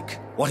God's sake,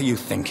 what are you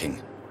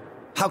thinking?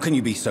 How can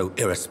you be so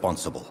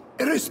irresponsible?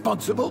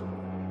 Irresponsible?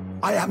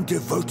 I am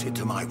devoted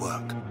to my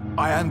work.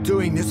 I am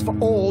doing this for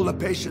all the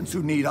patients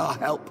who need our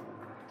help.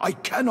 I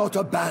cannot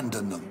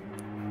abandon them.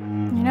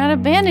 You're not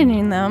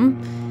abandoning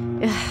them.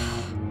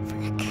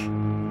 Frick.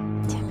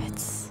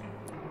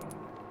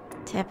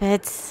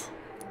 Tippets.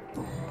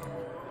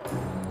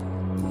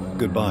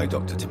 Goodbye,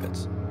 Dr.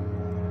 Tippet.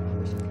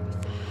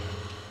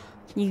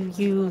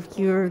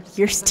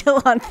 You're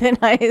still on thin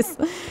ice.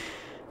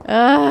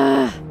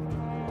 Where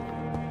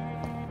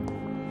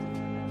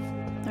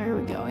are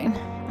we going?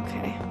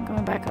 Okay, I'm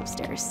going back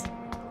upstairs.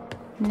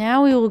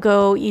 Now we will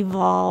go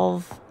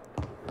evolve,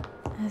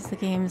 as the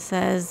game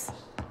says.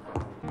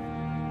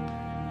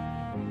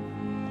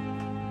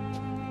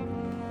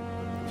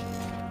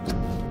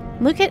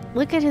 Look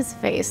at his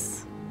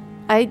face.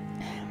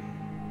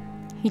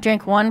 He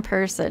drank one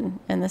person,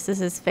 and this is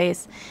his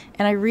face.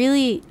 And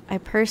I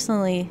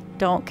personally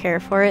don't care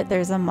for it.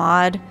 There's a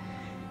mod,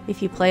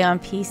 if you play on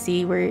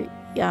PC, where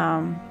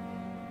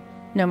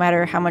no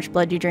matter how much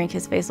blood you drink,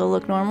 his face will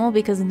look normal,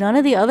 because none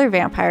of the other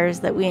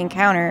vampires that we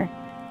encounter,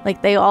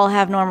 like, they all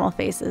have normal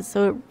faces.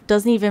 So it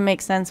doesn't even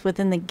make sense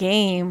within the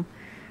game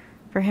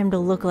for him to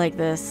look like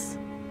this.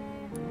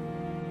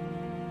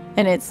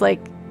 And it's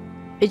like,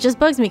 it just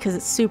bugs me because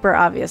it's super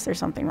obvious there's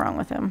something wrong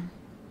with him.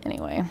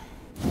 Anyway.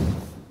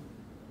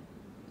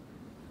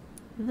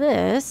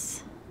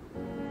 This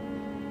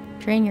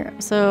drain your,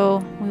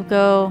 so we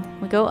go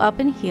up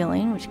in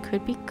healing, which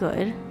could be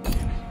good.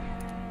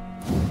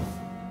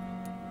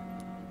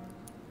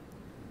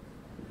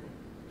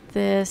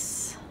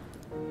 This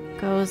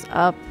goes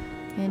up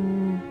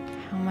in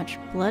how much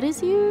blood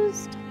is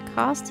used.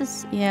 Cost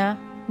is, yeah,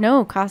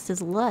 no, cost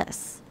is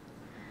less.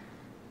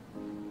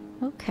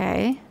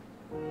 Okay,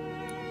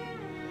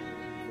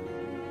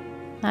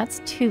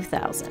 that's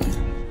 2,000.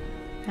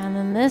 And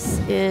then this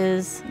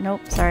is,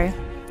 nope, sorry.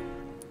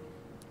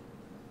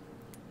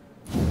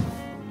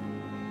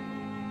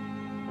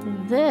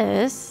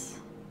 This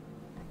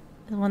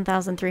is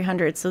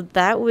 1,300, so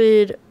that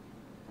would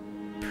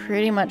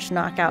pretty much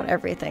knock out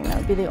everything. That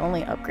would be the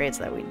only upgrades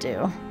that we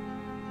do.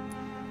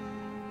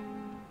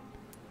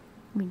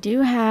 We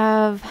do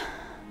have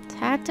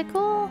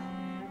tactical.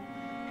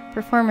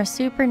 Perform a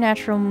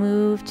supernatural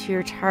move to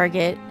your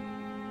target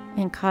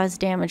and cause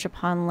damage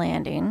upon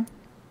landing.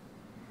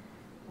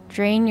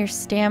 Drain your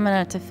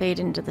stamina to fade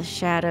into the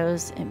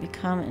shadows and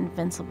become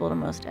invincible to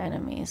most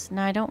enemies.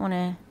 No, I don't want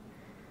to.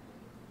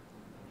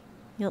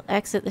 You'll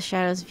exit the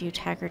shadows if you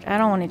attack. I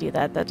don't want to do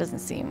that. That doesn't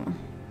seem.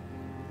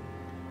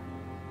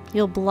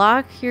 You'll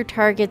block your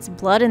target's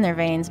blood in their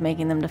veins,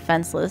 making them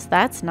defenseless.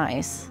 That's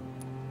nice.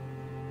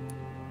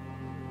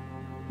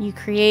 You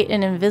create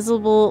an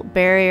invisible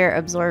barrier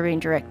absorbing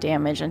direct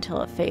damage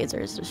until it fades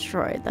or is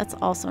destroyed. That's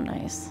also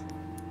nice.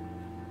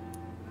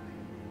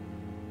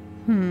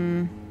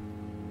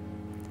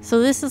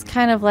 So this is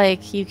kind of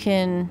like you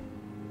can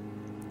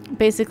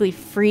basically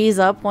freeze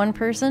up one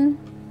person,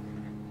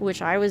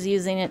 which I was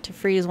using it to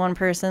freeze one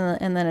person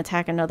and then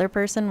attack another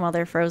person while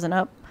they're frozen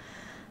up.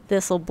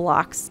 This will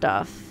block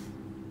stuff.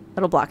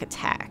 It'll block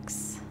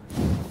attacks.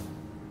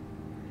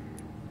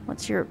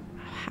 What's your...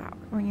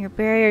 when your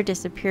barrier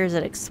disappears,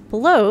 it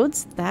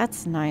explodes.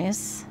 That's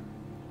nice.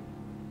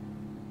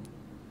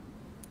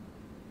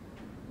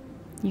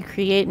 You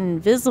create an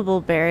invisible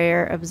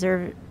barrier,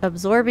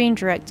 absorbing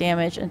direct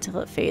damage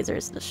until it fades or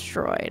is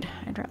destroyed.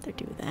 I'd rather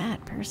do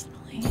that,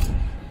 personally.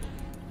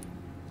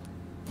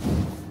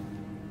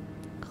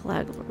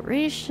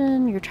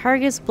 Collaboration. Your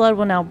target's blood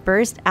will now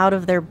burst out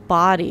of their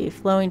body,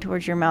 flowing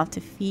towards your mouth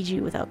to feed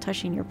you without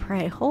touching your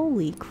prey.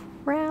 Holy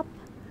crap.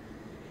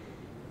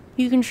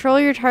 You control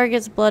your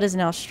target's blood is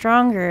now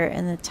stronger,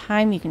 and the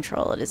time you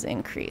control it is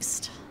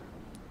increased.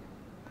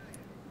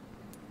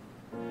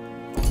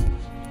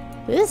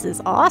 This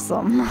is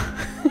awesome.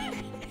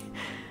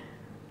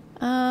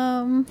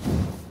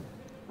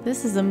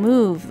 This is a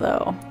move,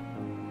 though.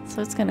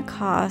 So it's going to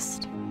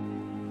cost.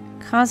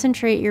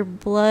 Concentrate your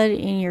blood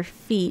in your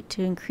feet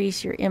to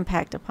increase your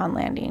impact upon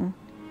landing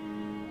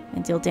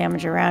and deal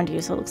damage around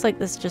you. So it looks like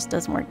this just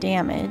does more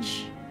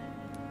damage.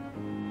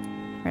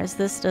 Whereas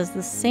this does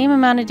the same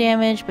amount of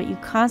damage, but you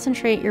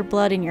concentrate your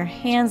blood in your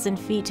hands and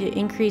feet to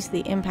increase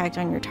the impact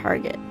on your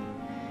target.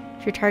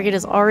 If your target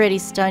is already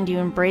stunned, you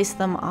embrace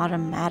them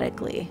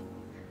automatically.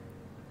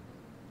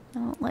 I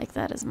don't like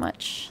that as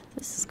much.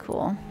 This is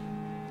cool.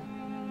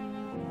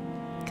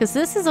 Because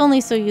this is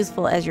only so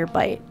useful as your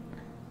bite.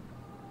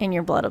 And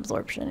your blood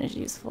absorption is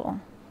useful.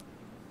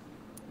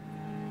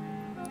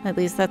 At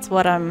least that's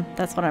what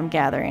I'm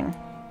gathering.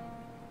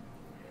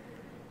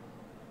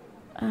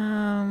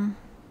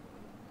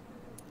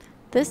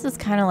 This is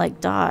kind of like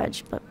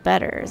dodge, but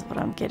better is what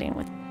I'm getting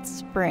with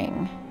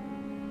spring.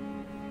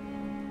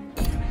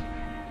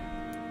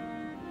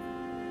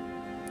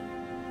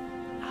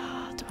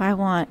 Do I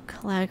want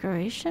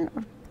collaboration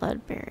or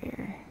blood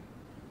barrier?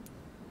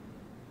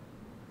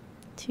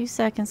 2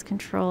 seconds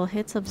control,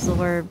 hits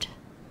absorbed.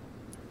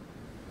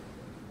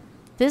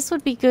 This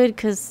would be good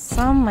because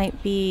some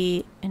might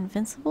be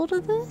invincible to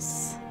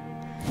this.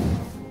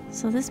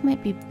 So this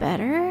might be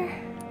better.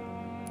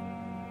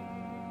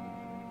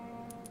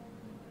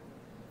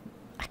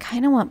 I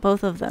kind of want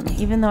both of them,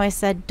 even though I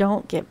said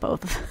don't get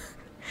both.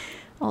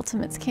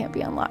 Ultimates can't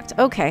be unlocked.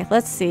 Okay,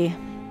 let's see.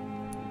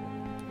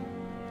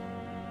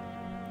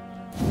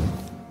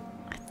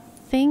 I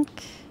think...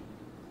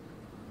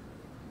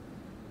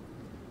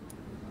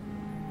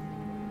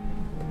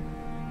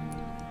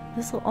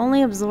 this will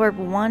only absorb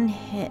 1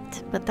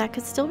 hit, but that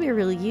could still be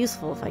really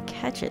useful if I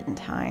catch it in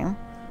time.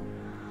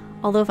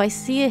 Although if I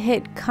see a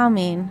hit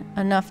coming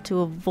enough to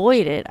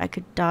avoid it, I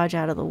could dodge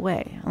out of the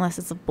way, unless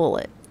it's a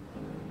bullet.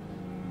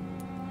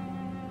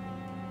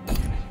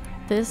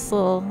 This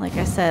will, like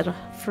I said,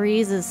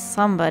 freezes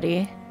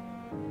somebody.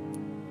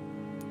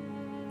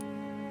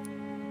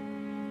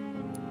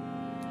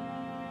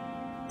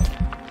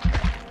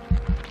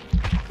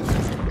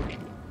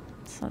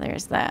 So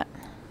there's that.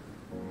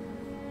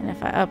 And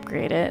if I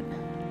upgrade it,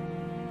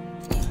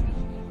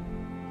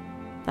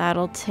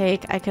 that'll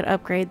take, I could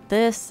upgrade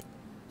this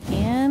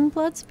and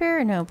blood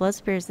spare? No, blood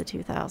spare is the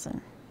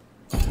 2000.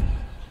 So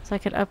I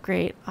could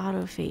upgrade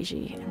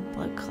autophagy and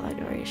blood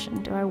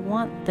collaboration. Do I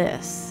want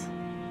this?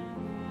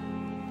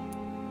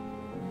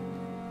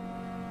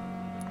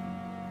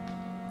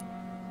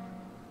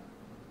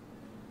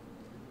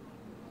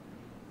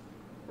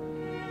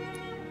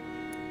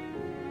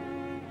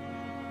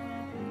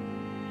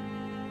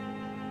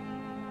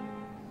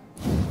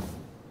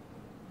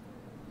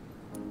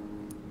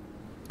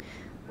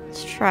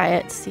 Let's try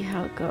it, see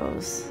how it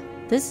goes.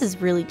 This is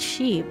really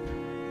cheap.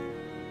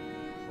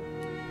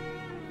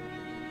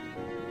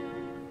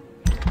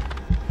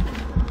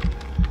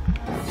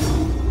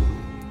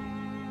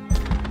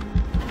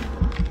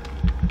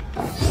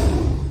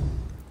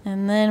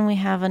 And then we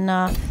have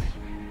enough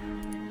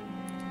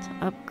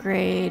to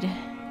upgrade,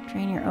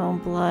 drain your own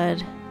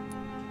blood.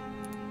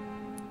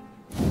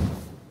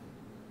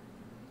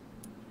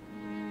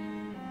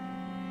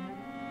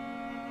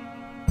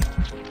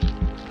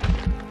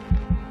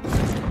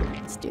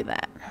 Let's do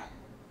that.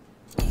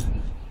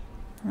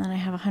 And then I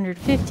have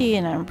 150,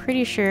 and I'm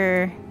pretty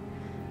sure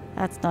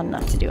that's not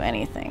enough to do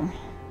anything.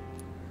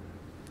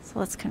 So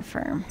let's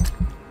confirm.